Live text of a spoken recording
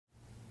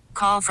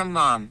Call from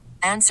mom.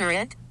 Answer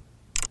it.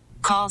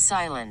 Call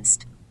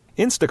silenced.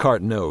 Instacart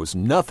knows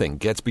nothing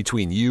gets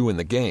between you and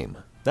the game.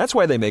 That's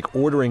why they make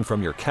ordering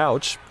from your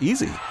couch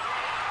easy.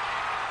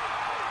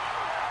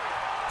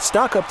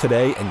 Stock up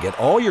today and get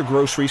all your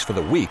groceries for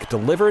the week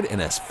delivered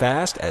in as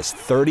fast as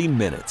 30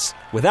 minutes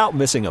without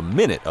missing a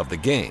minute of the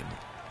game.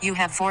 You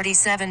have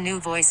 47 new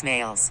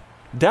voicemails.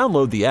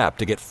 Download the app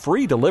to get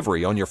free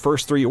delivery on your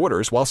first 3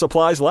 orders while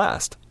supplies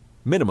last.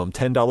 Minimum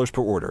 $10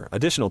 per order.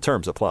 Additional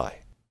terms apply.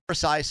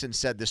 Chris Eisen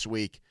said this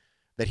week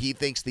that he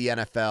thinks the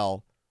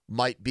NFL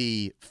might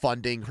be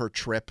funding her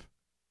trip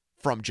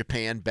from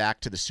Japan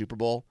back to the Super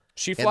Bowl.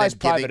 She flies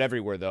private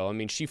everywhere, though. I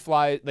mean,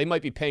 they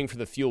might be paying for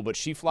the fuel, but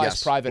she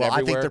flies private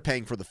everywhere. I think they're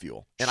paying for the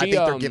fuel, and I think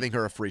they're giving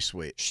her a free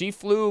suite. She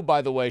flew,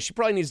 by the way, she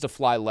probably needs to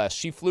fly less.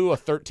 She flew a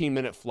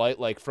 13-minute flight,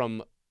 like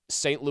from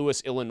St.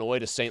 Louis, Illinois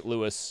to St.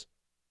 Louis,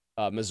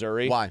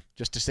 Missouri. Why?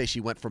 Just to say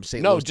she went from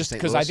St. Louis to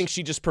St. Louis? No, just because I think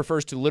she just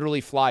prefers to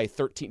literally fly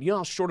 13. You know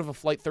how short of a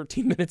flight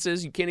 13 minutes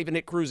is? You can't even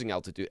hit cruising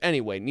altitude.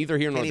 Anyway, neither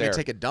here nor there. Can't even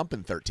take a dump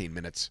in 13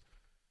 minutes.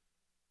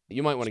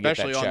 You might want to get that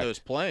checked. Especially on those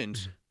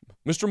planes.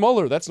 Mr.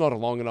 Mueller, that's not a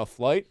long enough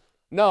flight.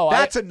 No,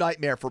 that's a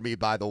nightmare for me,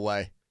 by the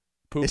way.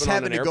 Pooping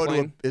on an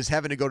airplane? Is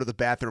having to go to the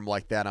bathroom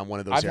like that on one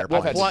of those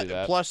airplanes.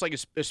 Plus, like,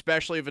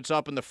 especially if it's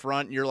up in the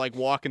front and you're, like,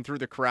 walking through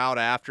the crowd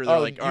after. They're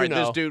like, all right,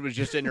 this dude was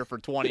just in here for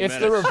 20 minutes.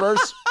 It's the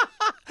reverse.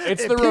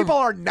 People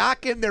are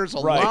knocking. There's a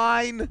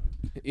line.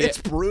 Yeah. It's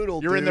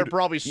brutal, You're in there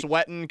probably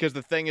sweating because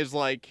the thing is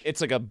like... It's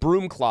like a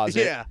broom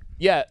closet. Yeah.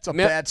 Yeah. It's a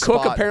bad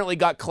spot. Cook apparently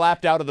got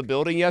clapped out of the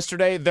building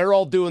yesterday. They're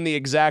all doing the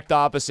exact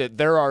opposite.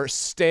 There are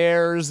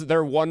stares.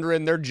 They're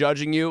wondering. They're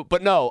judging you.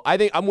 But no, I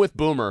think I'm with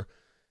Boomer.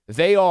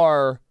 They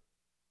are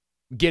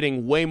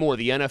getting way more,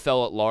 the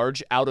NFL at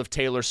large, out of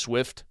Taylor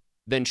Swift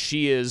than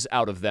she is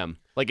out of them.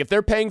 Like, if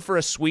they're paying for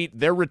a suite,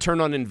 their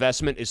return on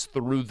investment is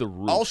through the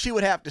roof. All she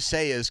would have to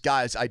say is,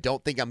 guys, I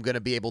don't think I'm going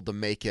to be able to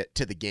make it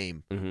to the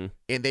game. Mm-hmm.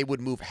 And they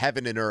would move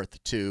heaven and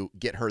earth to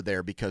get her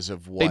there because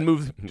of what?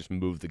 Just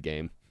move the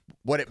game.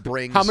 What it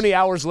brings. How many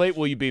hours late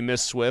will you be,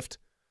 Miss Swift?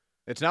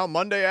 It's now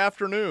Monday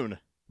afternoon.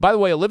 By the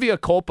way, Olivia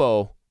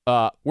Culpo,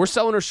 we're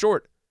selling her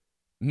short.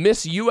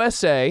 Miss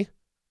USA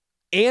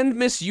and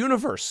Miss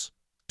Universe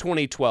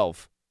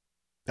 2012.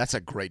 That's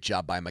a great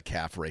job by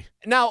McCaffrey.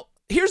 Now,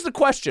 here's the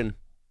question.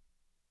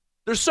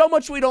 There's so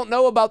much we don't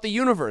know about the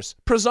universe.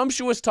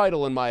 Presumptuous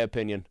title, in my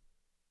opinion.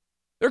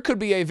 There could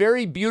be a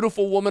very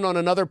beautiful woman on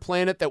another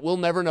planet that we'll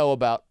never know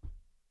about.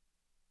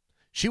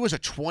 She was a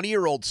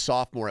 20-year-old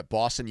sophomore at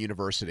Boston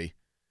University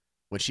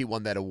when she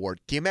won that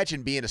award. Can you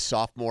imagine being a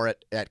sophomore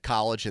at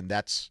college and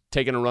that's...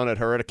 Taking a run at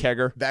her at a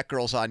kegger? That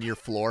girl's on your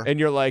floor.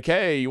 And you're like,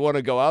 hey, you want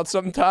to go out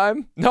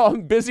sometime? No,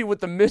 I'm busy with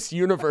the Miss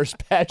Universe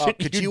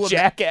pageant, you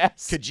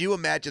jackass. Could you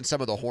imagine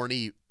some of the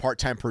horny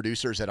part-time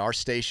producers at our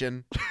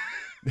station...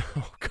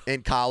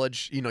 in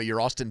college, you know, your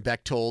Austin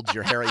Bechtolds,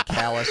 your Harry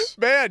Callis.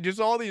 Man,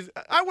 just all these.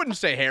 I wouldn't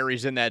say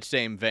Harry's in that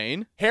same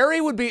vein. Harry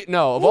would be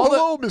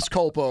hello, Miss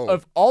Culpo.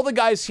 Of all the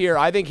guys here,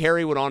 I think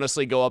Harry would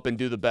honestly go up and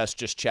do the best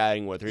just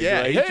chatting with her. He'd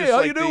yeah, be like, hey,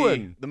 how you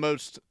doing? The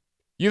most.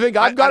 You think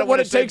I've got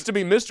what it takes to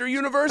be Mr.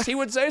 Universe? He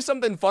would say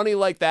something funny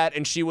like that,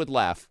 and she would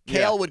laugh.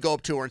 Kale would go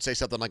up to her and say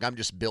something like, "I'm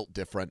just built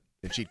different,"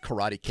 and she'd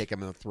karate kick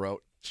him in the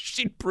throat.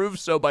 She'd prove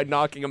so by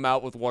knocking him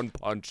out with one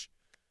punch.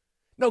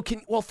 No,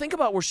 think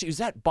about where she was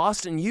at.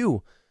 Boston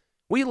U.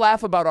 We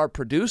laugh about our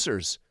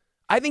producers.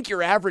 I think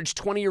your average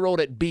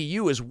 20-year-old at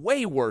BU is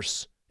way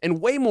worse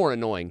and way more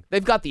annoying.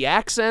 They've got the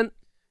accent.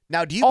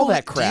 Now, do you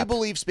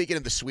believe, speaking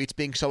of the suites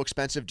being so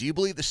expensive, do you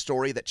believe the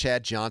story that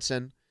Chad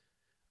Johnson,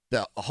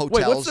 the hotels...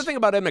 Wait, what's the thing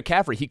about Ed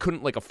McCaffrey? He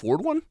couldn't,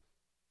 afford one?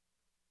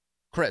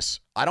 Chris,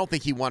 I don't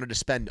think he wanted to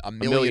spend $1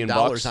 million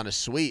on a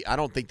suite. I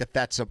don't think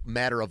that's a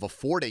matter of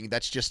affording.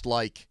 That's just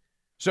like...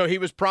 So he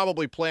was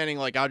probably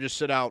planning, I'll just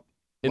sit out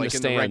in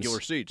the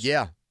regular seats.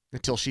 Yeah.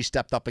 Until she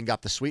stepped up and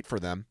got the suite for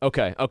them.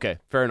 Okay,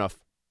 fair enough.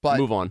 But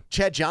move on.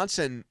 Chad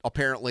Johnson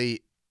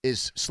apparently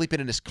is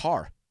sleeping in his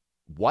car.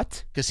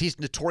 What? Because he's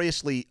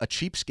notoriously a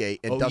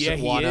cheapskate and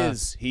doesn't want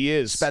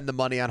to spend the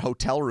money on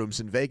hotel rooms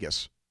in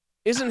Vegas.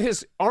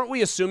 Aren't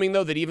we assuming,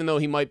 though, that even though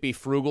he might be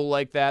frugal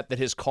like that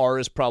his car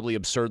is probably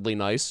absurdly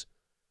nice?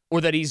 Or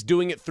that he's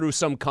doing it through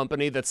some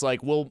company that's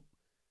like, well,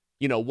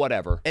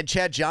 whatever. And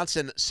Chad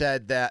Johnson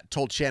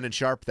told Shannon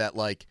Sharp that,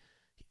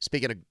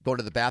 speaking of going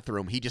to the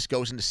bathroom, he just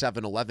goes into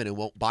 7-Eleven and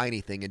won't buy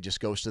anything and just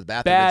goes to the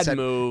bathroom. Bad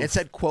move. And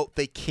said, quote,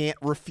 they can't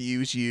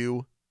refuse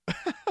you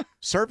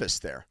service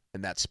there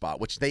in that spot,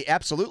 which they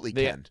absolutely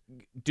can.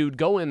 Dude,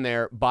 go in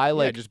there,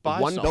 buy just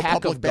buy one some.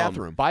 pack No of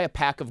bathroom. gum. Buy a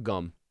pack of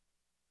gum.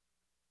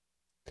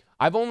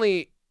 I've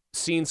only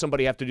seen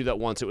somebody have to do that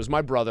once. It was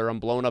my brother. I'm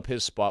blowing up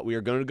his spot. We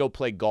were going to go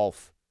play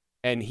golf,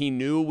 and he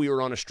knew we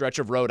were on a stretch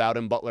of road out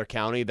in Butler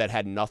County that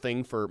had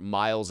nothing for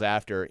miles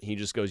after. He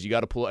just goes, you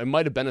got to pull it. It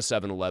might have been a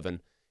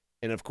 7-Eleven.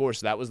 And, of course,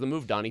 that was the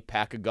move, Donnie.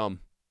 Pack of gum.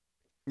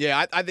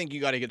 Yeah, I think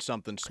you got to get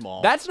something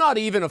small. That's not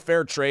even a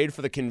fair trade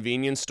for the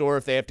convenience store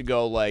if they have to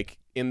go,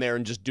 in there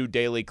and just do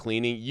daily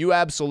cleaning. You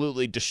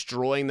absolutely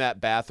destroying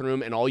that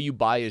bathroom, and all you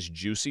buy is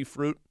juicy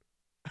fruit.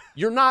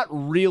 You're not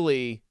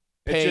really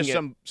It's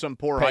just some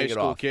poor high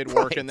school kid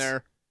working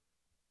there.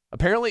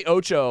 Apparently,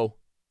 Ocho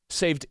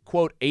saved,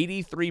 quote,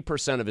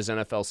 83% of his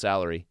NFL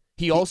salary.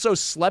 He also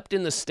slept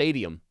in the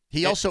stadium.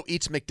 He also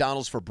eats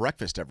McDonald's for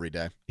breakfast every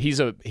day.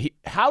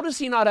 How does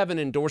he not have an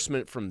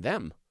endorsement from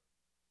them?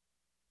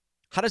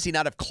 How does he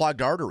not have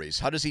clogged arteries?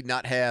 How does he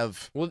not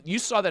have... Well, you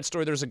saw that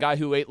story. There's a guy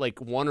who ate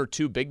like 1 or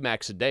 2 Big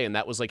Macs a day, and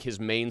that was like his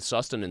main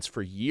sustenance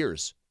for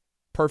years.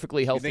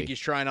 Perfectly healthy. You think he's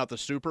trying out the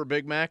Super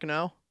Big Mac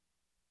now?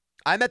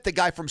 I met the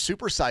guy from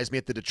Super Size Me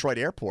at the Detroit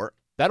airport.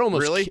 That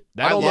almost really?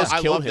 That almost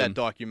killed him. I love that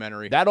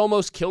documentary. That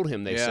almost killed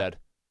him, they said.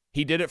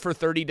 He did it for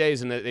 30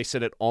 days, and they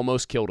said it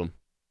almost killed him.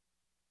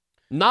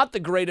 Not the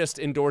greatest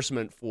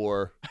endorsement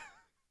for...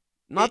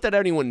 Not that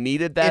anyone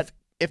needed that.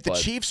 If the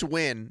Chiefs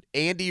win,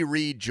 Andy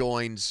Reid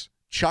joins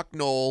Chuck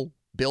Noll,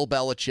 Bill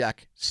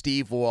Belichick,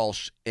 Steve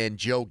Walsh, and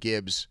Joe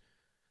Gibbs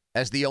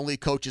as the only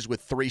coaches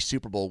with 3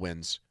 Super Bowl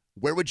wins.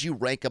 Where would you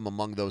rank them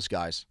among those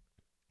guys?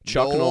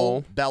 Chuck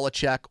Noll,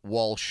 Belichick,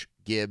 Walsh,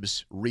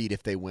 Gibbs, Reid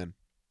if they win.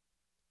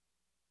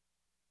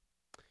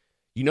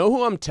 You know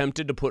who I'm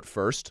tempted to put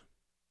first?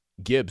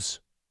 Gibbs.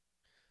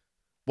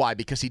 Why?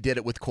 Because he did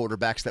it with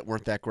quarterbacks that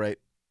weren't that great?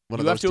 You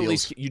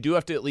do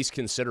have to at least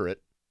consider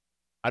it.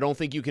 I don't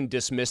think you can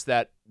dismiss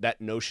that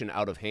notion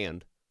out of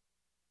hand.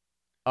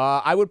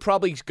 I would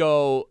probably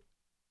go,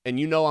 and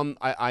you know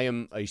I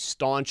am a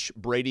staunch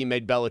Brady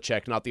made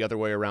Belichick, not the other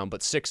way around,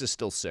 but 6 is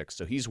still 6,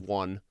 so he's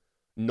 1.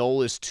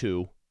 Noll is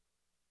 2.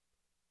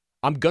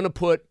 I'm going to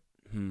put,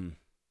 you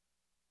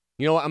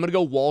know what, I'm going to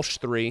go Walsh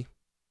 3.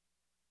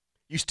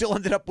 You still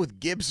ended up with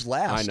Gibbs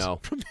last.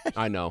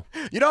 I know.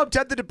 You know I'm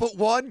tempted to put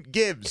 1?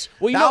 Gibbs.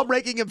 Well, now I'm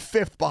ranking him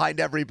 5th behind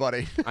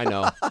everybody. I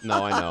know.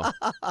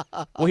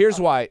 Well, here's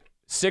why.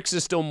 6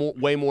 is still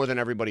way more than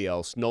everybody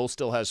else. Noll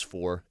still has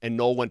 4, and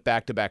Noll went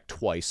back-to-back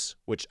twice,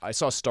 which I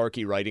saw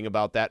Starkey writing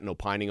about that and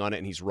opining on it,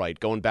 and he's right.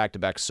 Going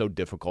back-to-back is so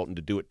difficult, and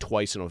to do it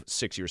twice in a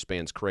 6-year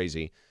span is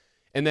crazy.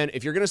 And then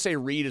if you're going to say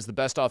Reid is the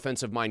best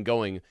offensive mind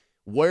going,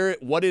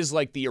 what is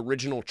like the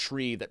original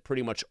tree that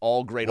pretty much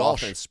all great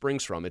offense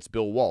springs from? It's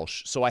Bill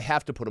Walsh. So I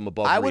have to put him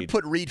above Reid. I would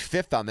put Reid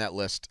 5th on that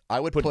list. I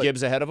would put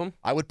Gibbs ahead of him?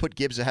 I would put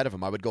Gibbs ahead of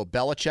him. I would go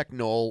Belichick,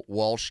 Noll,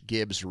 Walsh,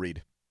 Gibbs,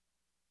 Reid.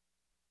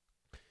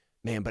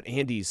 Man, but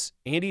Andy's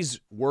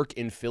work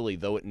in Philly,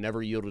 though it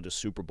never yielded a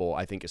Super Bowl,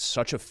 I think is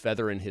such a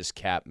feather in his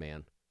cap,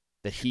 man,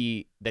 that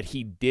he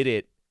did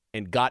it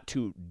and got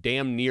to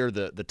damn near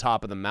the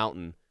top of the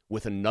mountain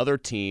with another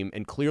team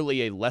and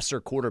clearly a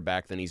lesser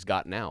quarterback than he's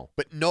got now.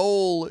 But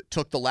Noll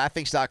took the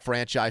laughingstock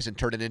franchise and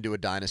turned it into a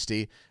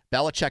dynasty.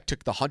 Belichick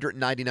took the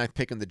 199th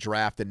pick in the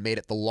draft and made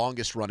it the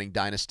longest-running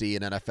dynasty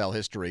in NFL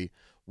history.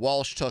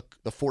 Walsh took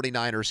the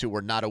 49ers, who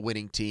were not a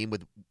winning team,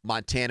 with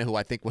Montana, who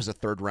I think was a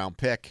third-round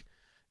pick,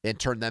 and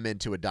turned them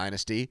into a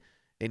dynasty.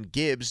 And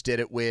Gibbs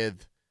did it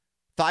with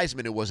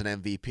Theismann, who was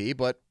an MVP,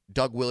 but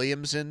Doug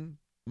Williams and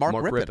Mark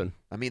Rippon.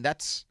 I mean,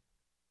 that's...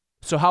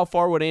 So how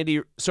far would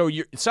Andy... So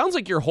it sounds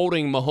like you're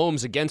holding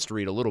Mahomes against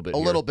Reid a little bit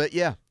here. A little bit,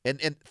 yeah.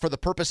 And for the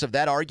purpose of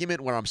that argument,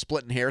 where I'm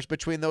splitting hairs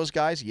between those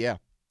guys, yeah,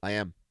 I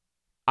am.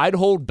 I'd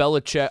hold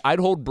Belichick. I'd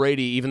hold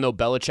Brady, even though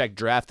Belichick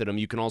drafted him.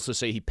 You can also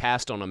say he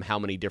passed on him how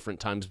many different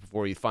times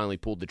before he finally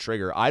pulled the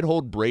trigger. I'd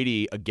hold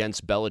Brady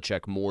against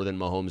Belichick more than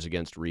Mahomes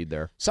against Reid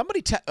there.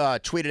 Somebody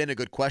tweeted in a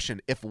good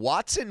question. If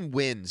Watson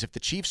wins, if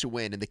the Chiefs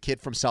win, and the kid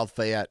from South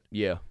Fayette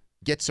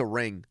gets a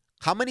ring,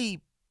 how many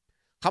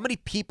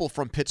people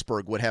from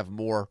Pittsburgh would have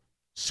more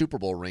Super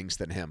Bowl rings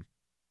than him?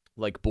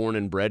 Like born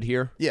and bred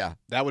here? Yeah.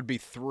 That would be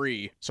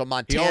 3. So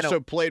Montana... He also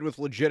played with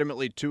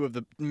legitimately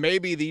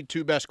maybe the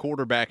 2 best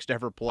quarterbacks to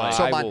ever play.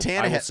 So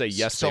Montana I will say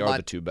yes, they are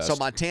the 2 best. So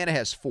Montana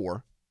has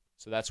 4.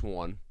 So that's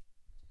 1.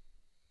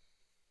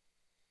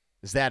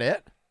 Is that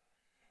it?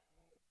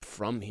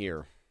 From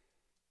here.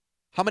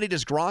 How many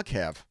does Gronk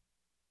have?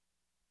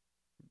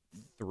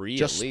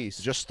 3 at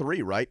least. Just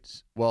 3, right?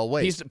 Well,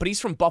 wait. But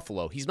he's from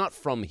Buffalo. He's not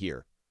from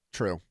here.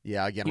 True.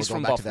 Yeah, again, we're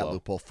going back to that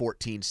loophole.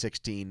 14,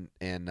 16,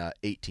 and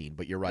 18,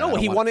 but you're right. No,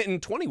 he won it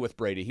in 20 with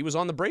Brady. He was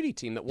on the Brady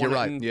team that won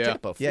it in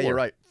Tampa. 4. Yeah, you're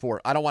right.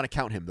 4. I don't want to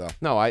count him, though.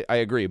 No, I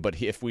agree, but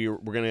if we're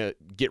going to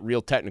get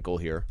real technical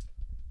here,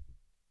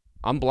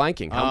 I'm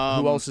blanking.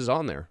 Who else is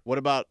on there? What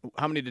about,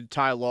 how many did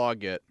Ty Law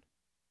get?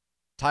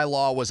 Ty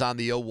Law was on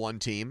the 01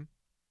 team.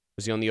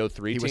 Was he on the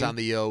 03 team? He was on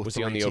the 03 Was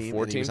he on the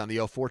 04 team? He was on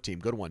the 04 team.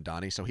 Good one,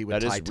 Donnie. So he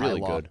would tie Ty Law.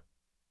 Really good.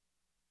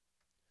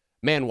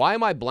 Man, why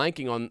am I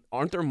blanking on,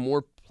 aren't there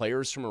more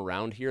players from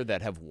around here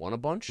that have won a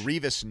bunch?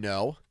 Revis,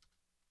 no.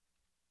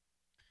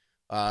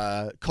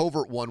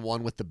 Covert won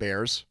 1 with the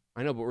Bears.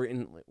 I know, but we're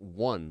in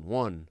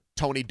one.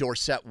 Tony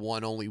Dorsett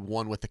won only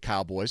 1 with the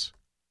Cowboys.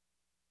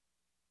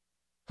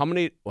 How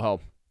many? Well,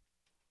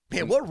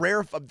 man, what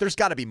rare? There's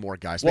got to be more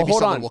guys. Well, Maybe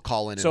someone will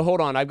call in. So hold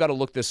on, I've got to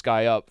look this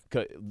guy up.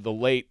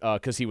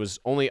 Because he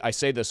was only. I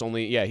say this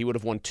only. Yeah, he would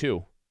have won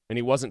 2. And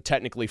he wasn't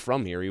technically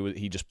from here.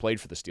 He just played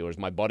for the Steelers.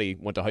 My buddy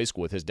went to high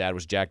school with his dad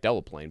was Jack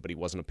Delaplane, but he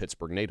wasn't a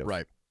Pittsburgh native.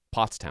 Right.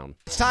 Pottstown.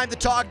 It's time to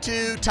talk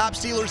to top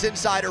Steelers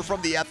insider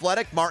from The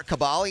Athletic, Mark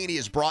Kaboly, and he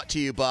is brought to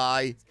you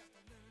by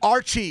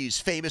Archie's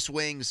Famous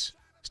Wings.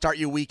 Start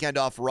your weekend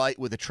off right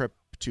with a trip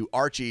to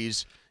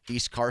Archie's.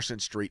 East Carson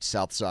Street,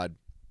 South Side.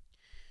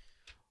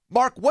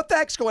 Mark, what the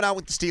heck's going on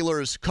with the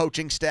Steelers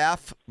coaching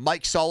staff?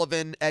 Mike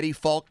Sullivan, Eddie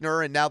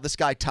Faulkner, and now this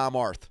guy, Tom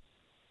Arth.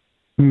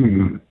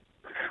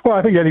 Well,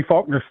 I think Eddie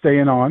Faulkner's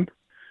staying on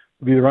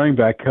to be the running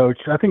back coach.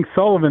 I think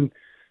Sullivan,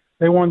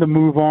 they wanted to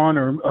move on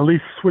or at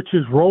least switch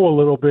his role a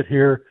little bit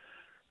here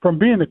from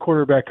being the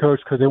quarterback coach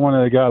because they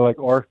wanted a guy like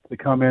Arth to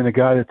come in, a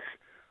guy that's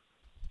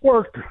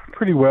worked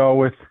pretty well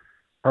with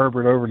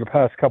Herbert over the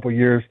past couple of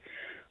years.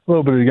 A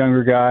little bit of a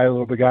younger guy, a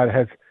little bit of a guy that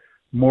has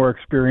more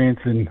experience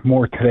in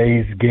more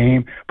today's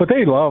game. But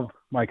they love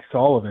Mike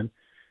Sullivan.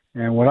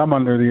 And what I'm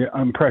under the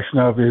impression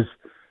of is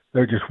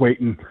they're just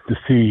waiting to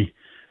see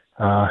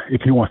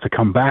if he wants to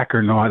come back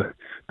or not,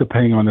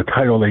 depending on the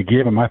title they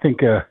give him. I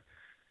think a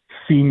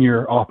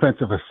senior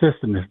offensive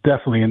assistant is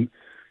definitely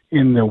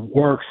in the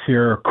works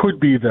here, could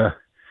be the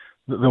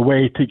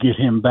way to get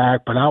him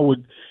back. But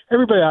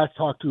everybody I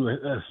talked to,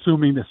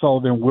 assuming that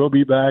Sullivan will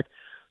be back,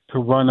 to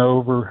run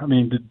over,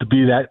 to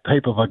be that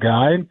type of a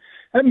guy. And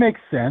that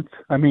makes sense.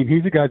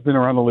 He's a guy who's been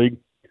around the league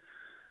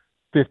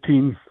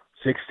 15,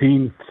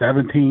 16,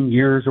 17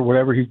 years or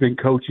whatever. He's been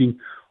coaching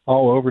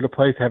all over the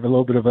place, have a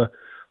little bit of a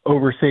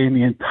overseeing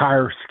the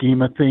entire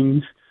scheme of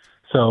things.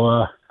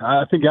 So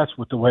I think that's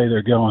what the way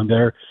they're going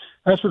there.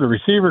 As for the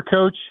receiver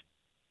coach,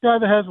 guy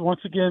that has,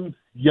 once again,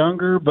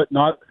 younger but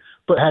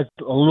has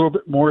a little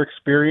bit more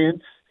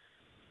experience.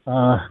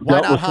 Why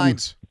not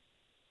Hines?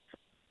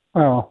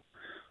 Well,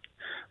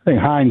 I think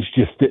Hines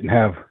just didn't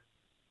have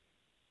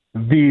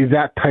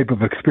that type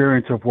of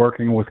experience of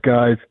working with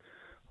guys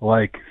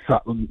like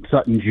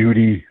Sutton,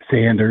 Judy,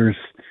 Sanders,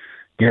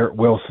 Garrett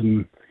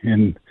Wilson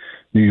in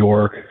New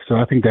York. So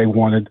I think they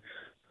wanted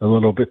a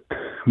little bit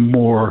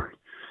more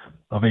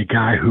of a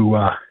guy who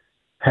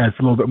has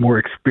a little bit more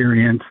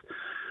experience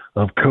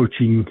of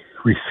coaching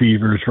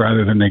receivers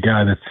rather than a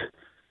guy that's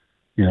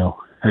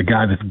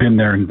been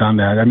there and done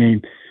that.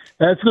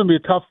 That's going to be a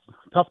tough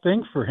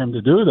thing for him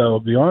to do, though,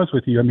 to be honest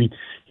with you.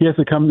 He has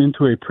to come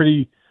into a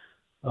pretty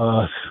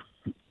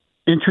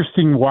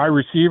interesting wide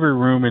receiver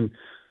room and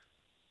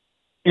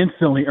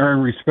instantly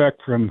earn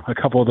respect from a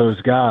couple of those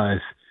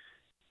guys.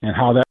 And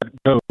how that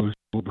goes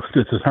will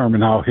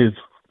determine how his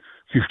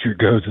future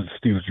goes as a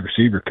Steelers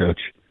receiver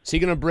coach. Is he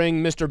going to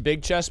bring Mr.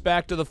 Big Chest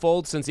back to the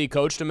fold since he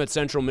coached him at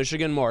Central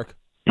Michigan, Mark?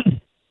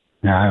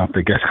 No, I don't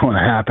think that's going to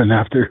happen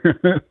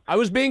after. I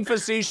was being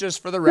facetious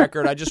for the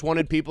record. I just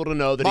wanted people to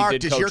know that Mark, he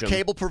did coach him. him. Does your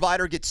cable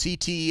provider get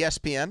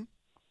CTESPN?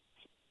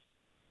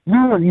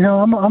 No,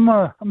 I'm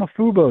a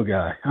Fubo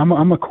guy.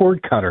 I'm a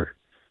cord cutter.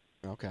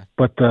 Okay.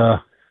 But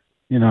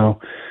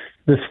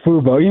this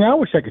Fubo, I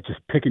wish I could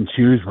just pick and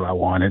choose what I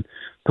wanted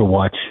to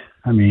watch.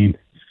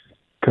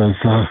 Because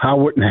I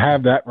wouldn't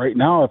have that right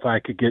now if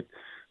I could get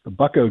the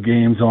Bucco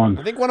games on.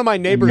 I think one of my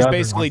neighbors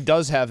basically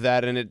does have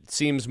that, and it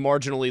seems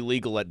marginally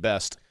legal at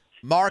best.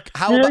 Mark,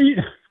 how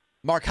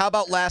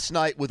about last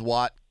night with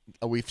Watt?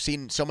 We've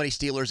seen so many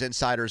Steelers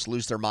insiders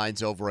lose their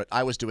minds over it.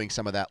 I was doing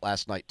some of that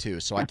last night too,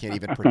 so I can't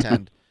even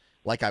pretend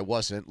like I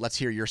wasn't. Let's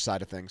hear your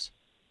side of things.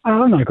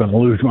 I'm not going to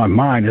lose my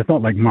mind. It's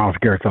not like Myles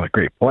Garrett's not a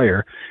great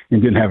player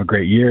and didn't have a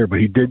great year, but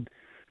he did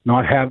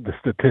not have the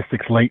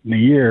statistics late in the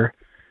year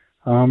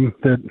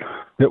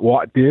that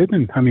Watt did.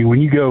 And, when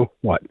you go,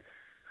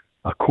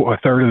 a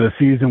third of the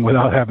season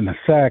without having a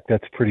sack,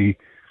 that's pretty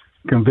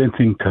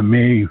convincing to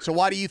me. So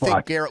why do you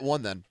think Garrett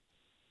won then?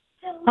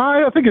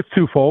 I think it's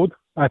twofold.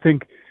 I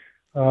think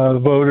the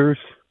voters,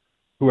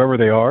 whoever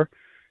they are,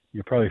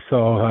 you probably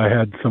saw I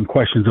had some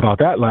questions about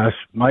that last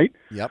night.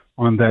 Yep.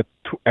 On that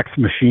X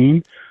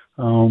machine.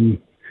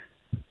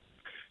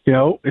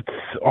 It's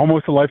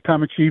almost a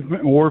lifetime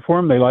achievement award for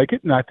him. They like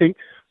it, and I think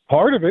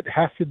part of it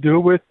has to do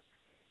with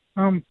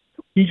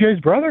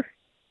EJ's brother.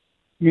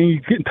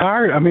 He's getting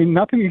tired.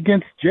 Nothing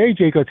against JJ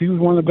because he was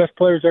one of the best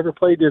players ever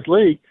played this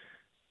league,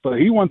 but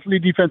he won 3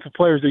 Defensive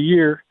Players of the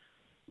Year.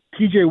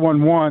 TJ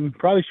won one,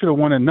 probably should have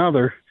won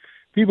another.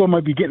 People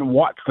might be getting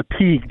Watt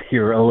fatigued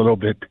here a little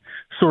bit,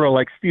 sort of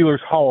like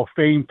Steelers Hall of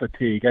Fame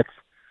fatigue. That's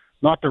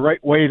not the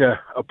right way to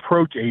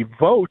approach a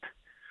vote,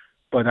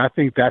 but I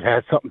think that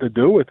has something to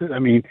do with it.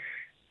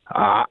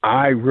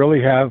 I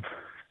really have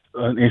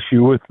an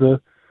issue with the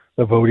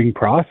voting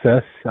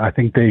process. I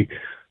think they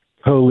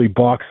totally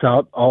box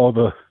out all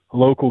the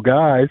local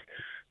guys,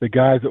 the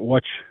guys that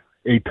watch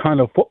a ton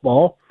of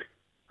football.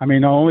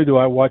 Not only do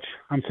I watch,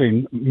 I'm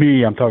saying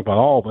me, I'm talking about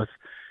all of us,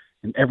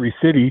 in every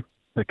city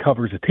that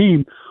covers a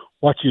team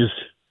watches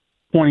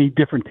 20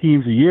 different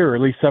teams a year, or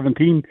at least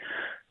 17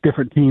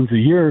 different teams a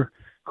year,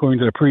 according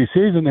to the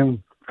preseason.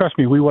 And trust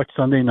me, we watch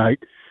Sunday night.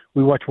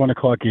 We watch 1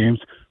 o'clock games.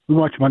 We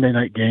watch Monday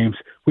night games.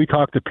 We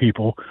talk to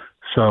people.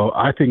 So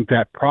I think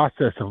that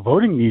process of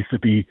voting needs to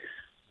be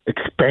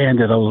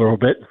expanded a little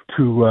bit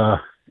to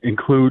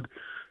include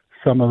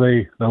some of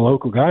the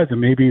local guys,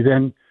 and maybe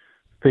then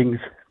things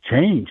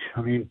change.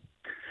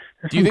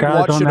 Do you think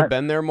Watt should have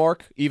been there,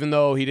 Mark, even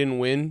though he didn't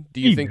win? Do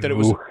you think that it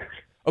was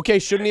okay?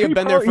 Shouldn't he have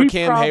been there for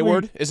Cam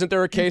Heyward? Isn't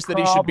there a case that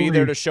he should be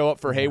there to show up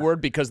for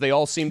Heyward because they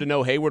all seem to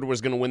know Heyward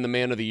was going to win the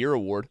Man of the Year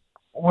award?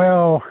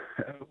 Well,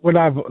 what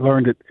I've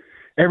learned, that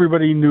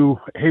everybody knew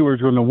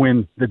Hayward's going to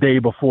win the day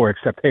before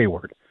except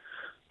Heyward.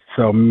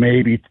 So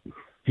maybe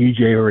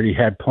DJ already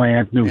had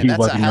plans, knew he wasn't going to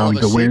win. That's a hell of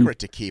a secret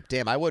to keep.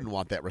 Damn, I wouldn't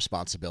want that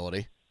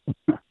responsibility.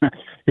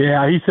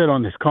 Yeah, he said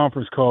on this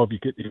conference call,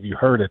 if you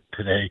heard it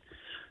today,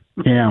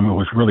 Cam, it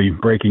was really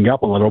breaking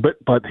up a little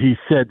bit, but he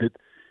said that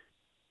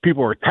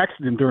people were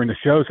texting him during the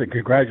show saying,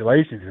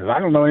 congratulations. He said, I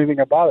don't know anything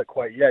about it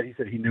quite yet. He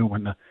said he knew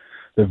when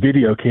the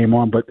video came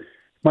on, but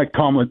Mike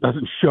Tomlin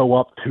doesn't show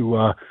up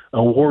to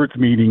awards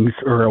meetings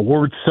or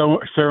awards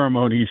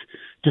ceremonies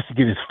just to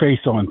get his face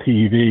on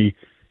TV.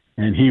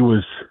 And he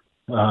was,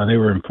 they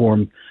were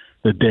informed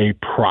the day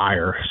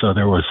prior. So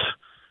there was,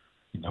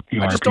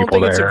 I just don't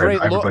think it's a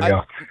great look.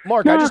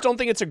 Mark, I just don't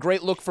think it's a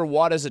great look for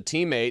Watt as a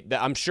teammate.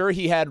 I'm sure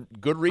he had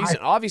good reason.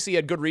 Obviously, he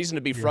had good reason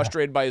to be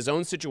frustrated by his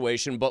own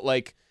situation, but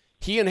like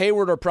he and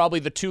Heyward are probably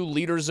the two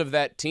leaders of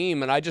that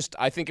team, and I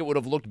think it would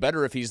have looked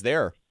better if he's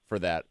there for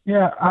that.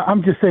 Yeah,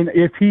 I'm just saying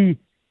if he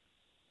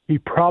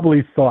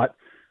probably thought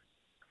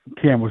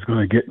Cam was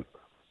going to get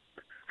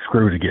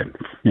screwed again,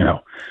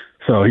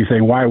 So he's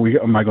saying, why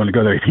am I going to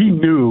go there? If he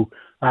knew,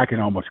 I can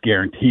almost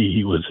guarantee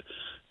he was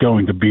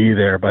going to be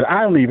there, but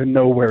I don't even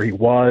know where he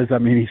was. I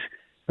mean,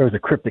 there was a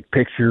cryptic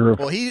picture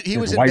of he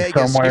was in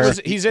Vegas. Somewhere.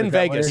 He's in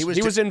Vegas.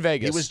 He was in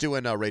Vegas. He was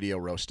doing Radio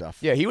Row stuff.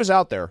 Yeah, he was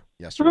out there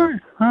yesterday.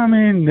 I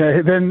mean,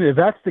 then if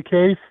that's the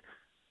case,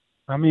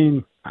 I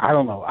mean, I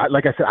don't know.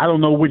 Like I said, I don't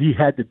know what he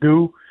had to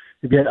do.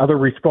 If he had other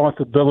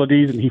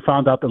responsibilities and he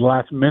found out the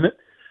last minute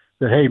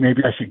that, hey,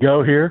 maybe I should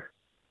go here.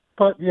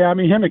 But, yeah, I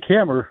mean, him and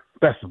Cam are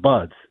best of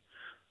buds.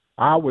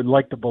 I would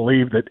like to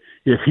believe that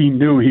if he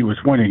knew he was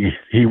winning,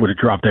 he would have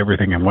dropped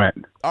everything and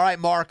went. All right,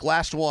 Mark,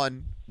 last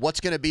one. What's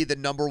going to be the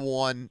number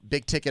one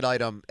big-ticket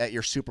item at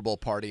your Super Bowl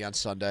party on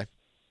Sunday?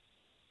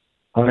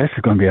 Oh, this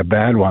is going to be a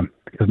bad one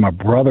because my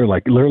brother,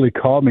 literally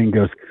called me and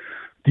goes,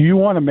 do you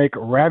want to make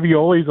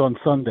raviolis on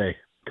Sunday?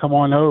 Come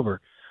on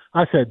over.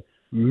 I said,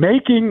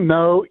 making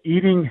no,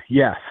 eating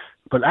yes.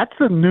 But that's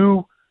the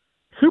new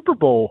Super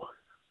Bowl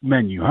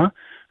menu, huh?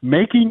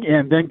 Making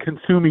and then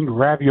consuming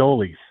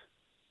raviolis.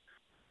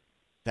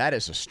 That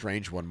is a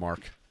strange one, Mark.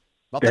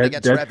 Nothing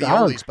against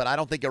raviolis, but I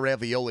don't think a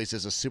raviolis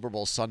is a Super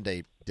Bowl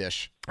Sunday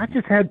dish. I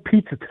just had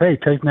pizza today.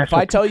 If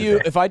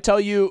I tell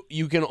you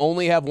you can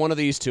only have one of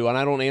these two, and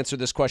I don't answer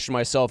this question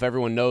myself,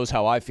 everyone knows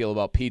how I feel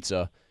about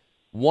pizza.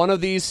 One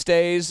of these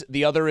stays,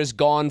 the other is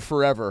gone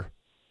forever.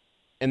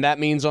 And that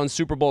means on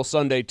Super Bowl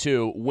Sunday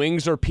too.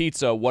 Wings or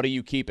pizza, what are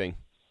you keeping?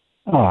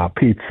 Oh,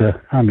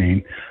 pizza. I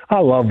mean, I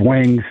love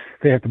wings.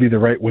 They have to be the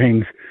right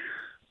wings.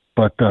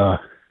 But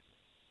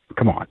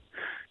come on.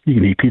 You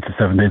can eat pizza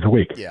 7 days a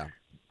week. Yeah.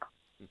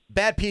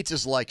 Bad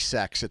pizza's like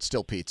sex. It's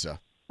still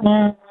pizza.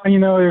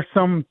 There's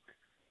some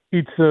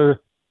pizza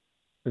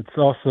that's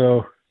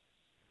also,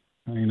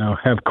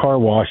 have car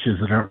washes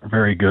that aren't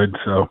very good.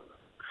 So.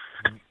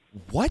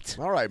 What?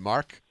 All right,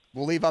 Mark.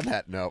 We'll leave on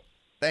that note.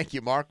 Thank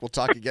you, Mark. We'll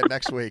talk again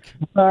next week.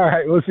 All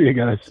right. We'll see you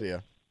guys. See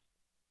ya.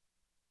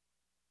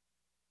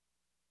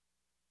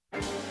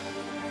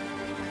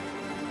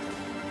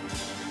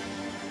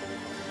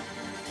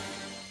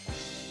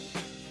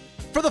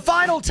 For the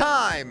final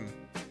time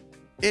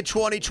in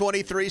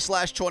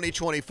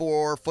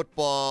 2023/2024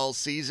 football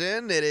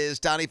season, it is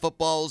Donnie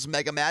Football's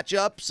Mega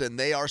Matchups, and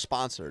they are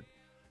sponsored.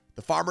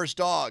 The Farmer's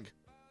Dog.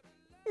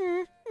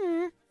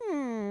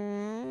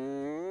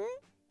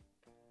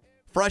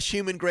 Fresh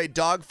human-grade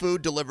dog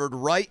food delivered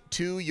right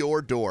to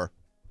your door.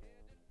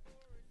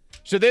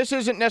 So this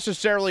isn't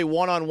necessarily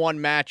one-on-one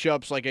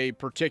matchups like a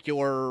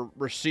particular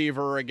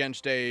receiver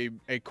against a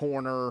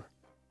corner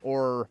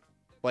or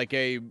like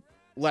a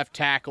left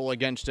tackle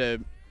against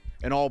an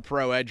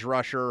all-pro edge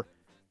rusher.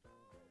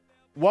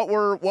 What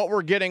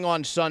we're getting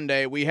on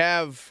Sunday, we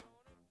have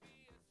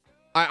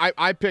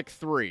I pick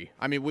three.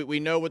 I mean,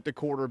 we know what the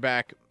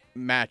quarterback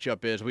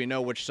matchup is. We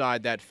know which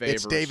side that favors.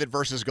 It's David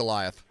versus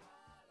Goliath.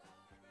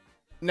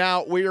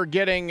 Now we are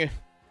getting a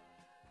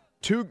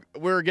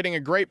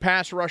great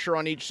pass rusher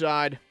on each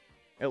side,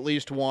 at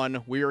least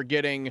one. We are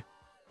getting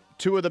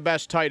two of the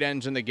best tight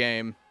ends in the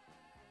game.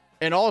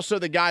 And also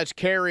the guys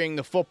carrying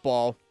the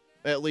football,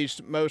 at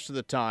least most of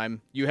the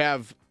time. You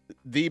have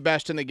the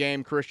best in the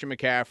game, Christian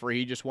McCaffrey.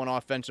 He just won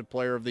Offensive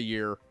Player of the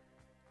Year.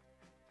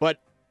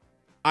 But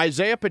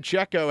Isaiah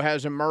Pacheco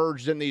has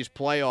emerged in these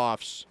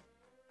playoffs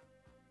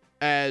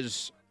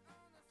as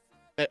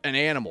an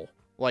animal.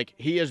 Like,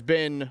 he has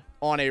been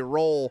on a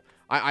roll.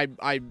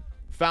 I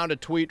found a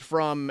tweet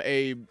from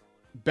a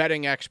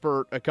betting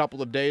expert a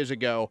couple of days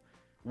ago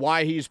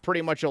why he's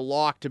pretty much a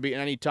lock to be an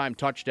anytime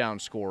touchdown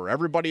scorer.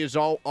 Everybody is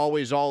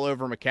always all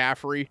over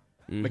McCaffrey.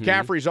 Mm-hmm.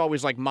 McCaffrey's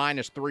always like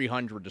minus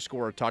 300 to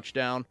score a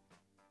touchdown.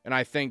 And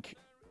I think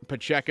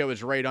Pacheco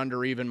is right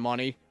under even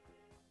money.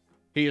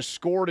 He has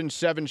scored in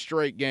 7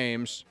 straight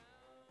games.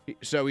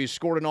 So he's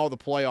scored in all the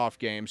playoff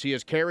games. He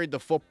has carried the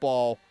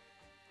football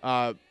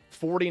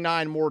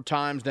 49 more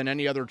times than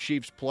any other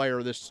Chiefs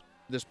player this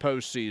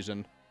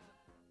postseason.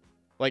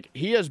 Like,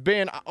 he has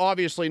been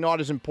obviously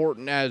not as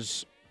important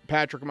as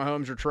Patrick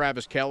Mahomes or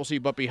Travis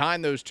Kelce, but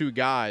behind those two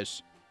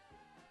guys,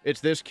 it's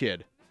this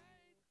kid.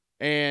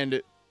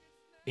 And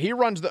He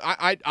runs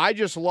I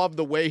just love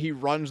the way he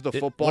runs the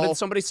football. What did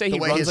somebody say? The He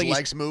way runs his like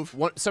legs move.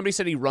 Somebody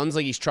said he runs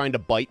like he's trying to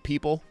bite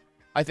people.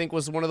 I think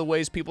was one of the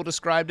ways people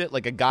described it.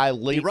 Like a guy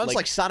He runs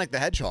like Sonic the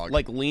Hedgehog.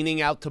 like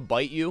leaning out to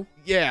bite you.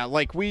 Yeah,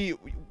 like we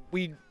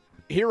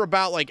hear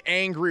about like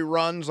angry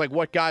runs, like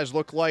what guys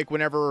look like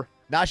whenever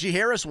Najee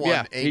Harris won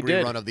Yeah, he Angry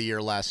did. Run of the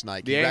Year last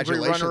night. The Angry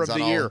Congratulations Runner of on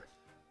the all- Year.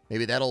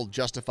 Maybe that'll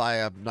justify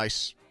a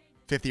nice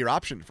fifth-year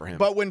option for him.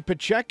 But when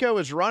Pacheco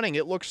is running,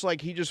 it looks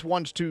like he just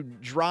wants to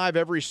drive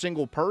every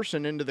single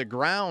person into the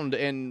ground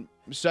and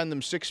send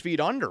them 6 feet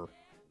under.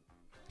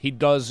 He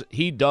does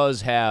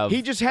have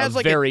He just has a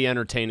like very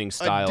entertaining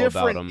style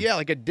about him. Yeah,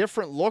 like a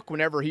different look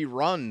whenever he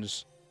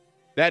runs.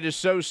 That is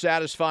so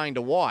satisfying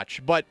to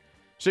watch. But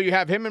so you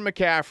have him and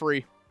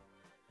McCaffrey.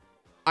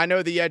 I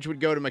know the edge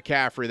would go to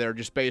McCaffrey there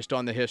just based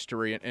on the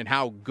history and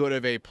how good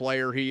of a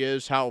player he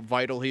is, how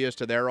vital he is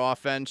to their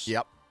offense.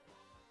 Yep.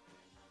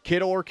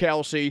 Kittle or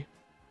Kelsey,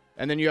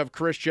 and then you have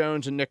Chris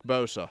Jones and Nick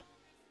Bosa.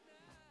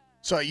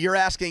 So you're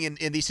asking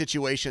in these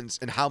situations,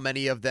 and how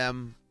many of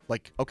them,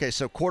 like, okay,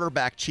 so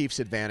quarterback, Chiefs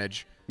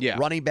advantage. Yeah.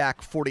 Running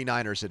back,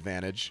 49ers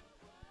advantage.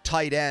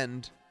 Tight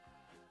end,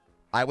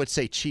 I would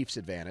say Chiefs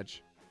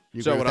advantage.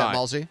 You So agree with would that, I.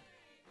 Malsey?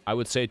 I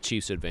would say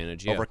Chiefs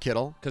advantage, yeah. Over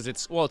Kittle? Because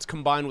it's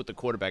combined with the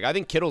quarterback. I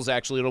think Kittle's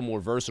actually a little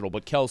more versatile,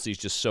 but Kelsey's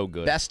just so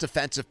good. Best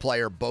defensive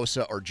player,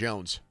 Bosa or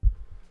Jones?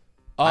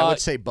 I would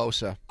say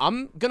Bosa.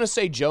 I'm going to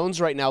say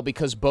Jones right now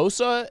because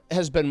Bosa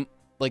has been,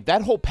 like,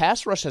 that whole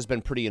pass rush has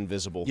been pretty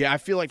invisible. Yeah, I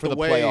feel like for the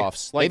way,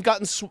 playoffs. like, They've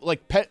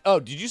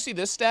gotten, did you see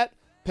this stat?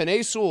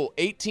 Penei Sewell,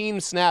 18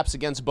 snaps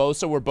against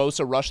Bosa where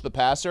Bosa rushed the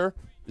passer,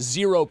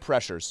 0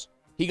 pressures.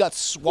 He got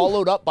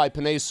swallowed up by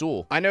Penei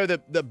Sewell. I know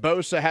that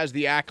Bosa has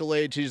the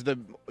accolades.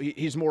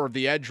 He's more of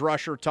the edge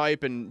rusher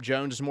type, and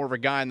Jones is more of a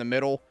guy in the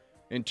middle,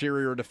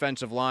 interior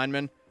defensive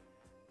lineman.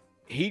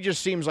 He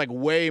just seems like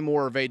way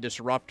more of a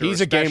disruptor.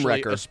 He's a game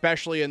wrecker.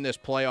 Especially in this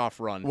playoff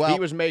run. Well, he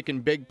was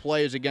making big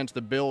plays against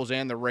the Bills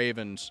and the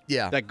Ravens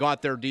that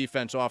got their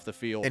defense off the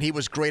field. And he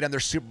was great on their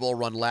Super Bowl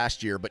run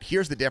last year. But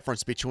here's the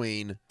difference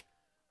between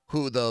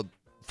who the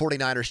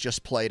 49ers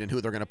just played and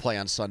who they're going to play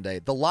on Sunday.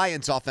 The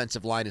Lions'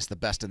 offensive line is the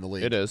best in the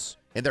league. It is.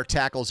 And their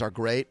tackles are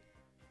great.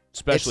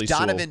 Especially it's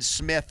Donovan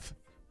Sewell. Smith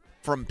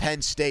from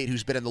Penn State,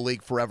 who's been in the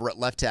league forever at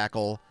left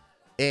tackle,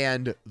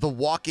 and the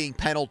walking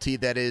penalty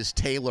that is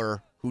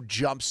Taylor, who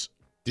jumps.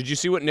 Did you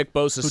see what Nick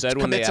Bosa said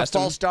when they commits asked a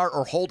him? false start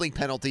or holding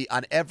penalty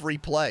on every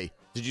play.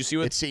 Did you see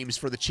what It seems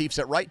for the Chiefs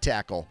at right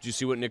tackle. Did you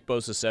see what Nick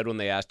Bosa said when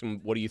they asked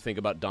him, what do you think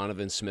about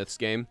Donovan Smith's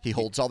game? He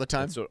holds all the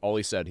time? That's all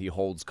he said. He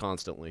holds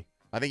constantly.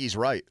 I think he's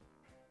right.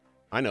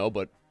 I know,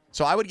 but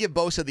So I would give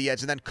Bosa the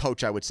edge, and then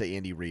coach, I would say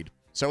Andy Reid.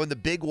 So in the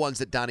big ones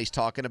that Donnie's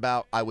talking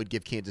about, I would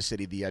give Kansas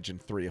City the edge in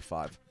 3 of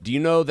 5. do you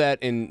know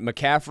that in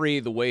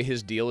McCaffrey, the way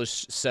his deal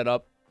is set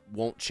up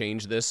won't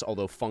change this,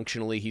 although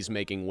functionally he's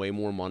making way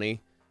more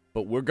money?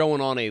 But we're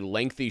going on a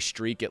lengthy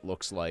streak, it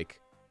looks like,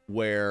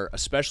 where,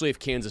 especially if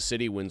Kansas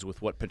City wins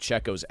with what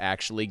Pacheco's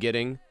actually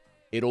getting,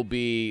 it'll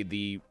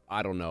be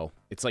I don't know,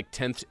 it's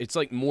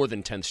like more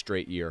than 10th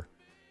straight year,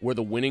 where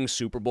the winning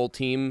Super Bowl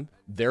team,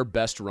 their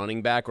best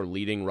running back or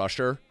leading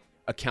rusher,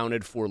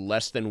 accounted for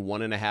less than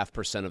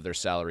 1.5% of their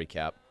salary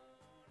cap.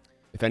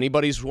 If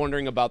anybody's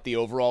wondering about the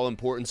overall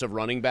importance of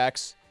running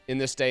backs in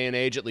this day and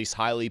age, at least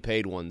highly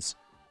paid ones,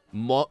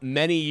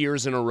 many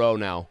years in a row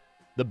now,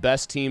 the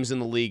best teams in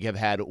the league have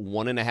had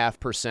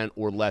 1.5%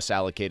 or less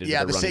allocated to Yeah,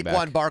 their the running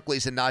Saquon back.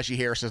 Barkleys and Najee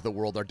Harris of the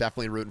world are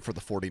definitely rooting for the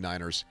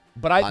 49ers.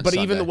 But on even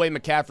Sunday. the way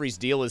McCaffrey's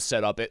deal is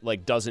set up, it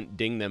like doesn't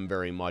ding them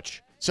very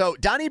much. So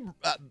Donnie,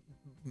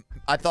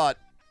 I thought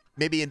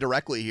maybe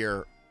indirectly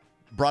here,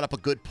 brought up a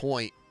good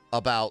point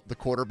about the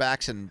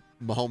quarterbacks and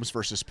Mahomes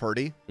versus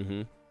Purdy.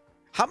 Mm-hmm.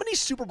 How many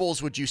Super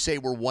Bowls would you say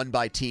were won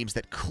by teams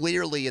that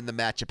clearly in the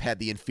matchup had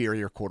the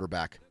inferior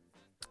quarterback?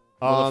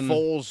 Well,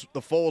 the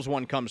Foles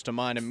one comes to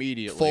mind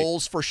immediately.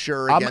 Foles for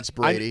sure against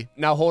Brady.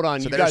 Now hold on,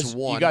 So you there's guys.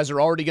 one. You guys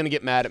are already going to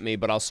get mad at me,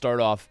 but I'll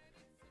start off.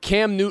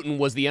 Cam Newton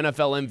was the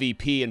NFL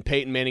MVP, and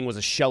Peyton Manning was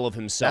a shell of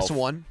himself. That's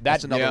one.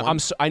 That's another one.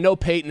 I know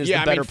Peyton is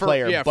the better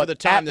player, for but the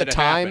time at the that it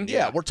time, happened,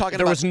 yeah, we're talking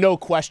there about, was no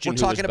question. We're who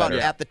was talking about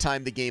better. at the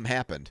time the game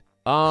happened.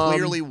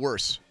 Clearly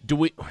worse. Do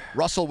we?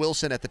 Russell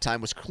Wilson at the time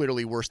was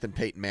clearly worse than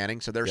Peyton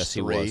Manning, so there's Yes,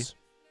 3. he was.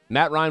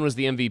 Matt Ryan was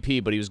the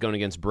MVP, but he was going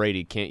against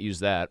Brady. Can't use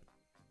that.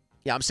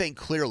 Yeah, I'm saying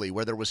clearly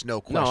where there was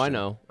no question.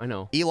 No, I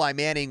know. Eli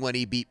Manning when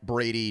he beat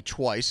Brady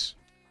twice.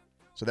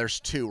 So there's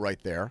 2 right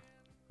there.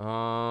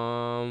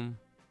 Not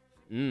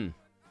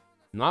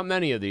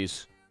many of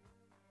these.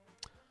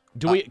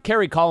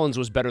 Kerry Collins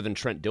was better than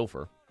Trent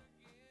Dilfer.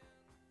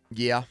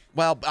 Yeah.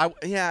 Well,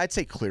 I'd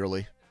say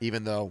clearly,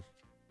 even though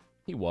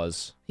He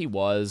was.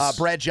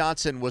 Brad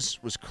Johnson was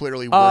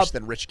clearly worse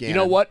than Rich Gannon.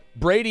 You know what?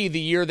 Brady, the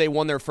year they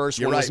won their first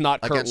You're one, right. was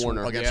not Kurt against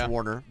Warner. Against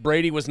Warner.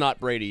 Brady was not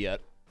Brady yet.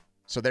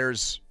 So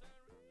there's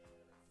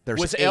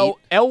Was 8.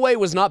 Elway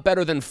was not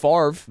better than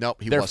Favre.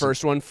 Nope, he their wasn't.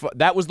 first one.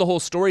 That was the whole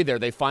story there.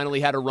 They finally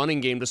had a running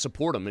game to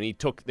support him, and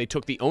they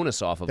took the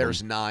onus off of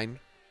There's him. 9.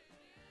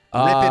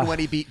 Rippon when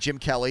he beat Jim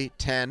Kelly,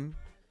 10.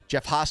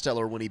 Jeff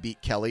Hostetler when he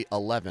beat Kelly,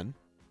 11.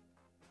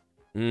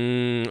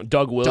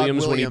 Doug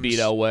Williams when he beat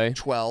Elway.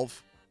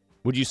 12.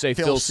 Would you say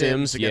Phil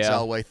Simms against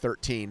Elway,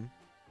 13.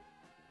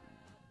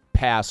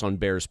 Pass on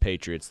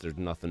Bears-Patriots. There's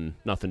nothing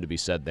to be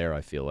said there,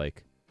 I feel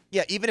like.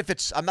 Yeah, even if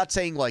it's – I'm not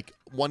saying like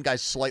one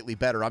guy's slightly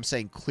better. I'm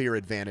saying clear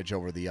advantage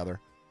over the other.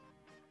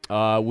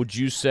 Would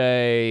you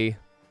say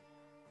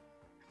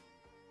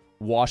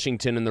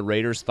Washington and the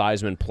Raiders,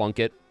 Theismann,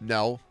 Plunkett?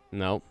 No.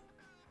 I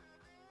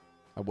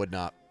would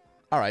not.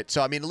 All right,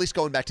 so, I mean, at least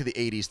going back to the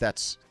 80s,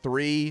 that's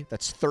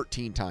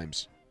 13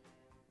 times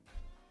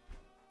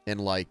in,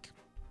 like,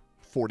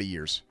 40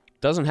 years.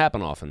 Doesn't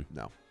happen often.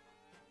 No.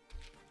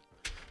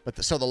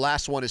 But so the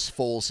last one is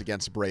Foles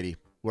against Brady,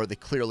 where the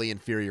clearly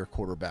inferior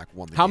quarterback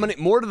won the game.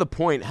 More to the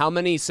point, how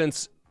many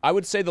since I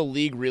would say the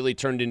league really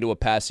turned into a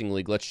passing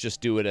league. Let's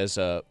just do it as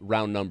a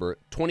round number.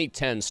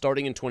 2010,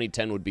 starting in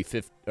 2010 would be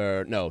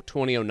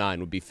 2009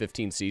 would be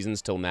 15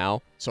 seasons till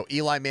now. So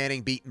Eli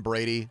Manning beating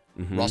Brady,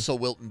 Russell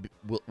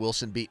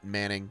Wilson beating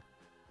Manning,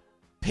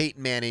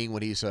 Peyton Manning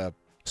when he's a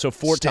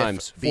four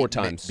times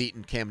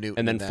beating Cam Newton,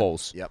 and then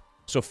Foles. Yep.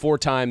 So 4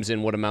 times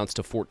in what amounts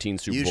to 14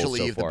 Super Bowls so far. Usually,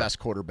 you have the best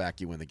quarterback,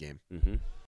 you win the game.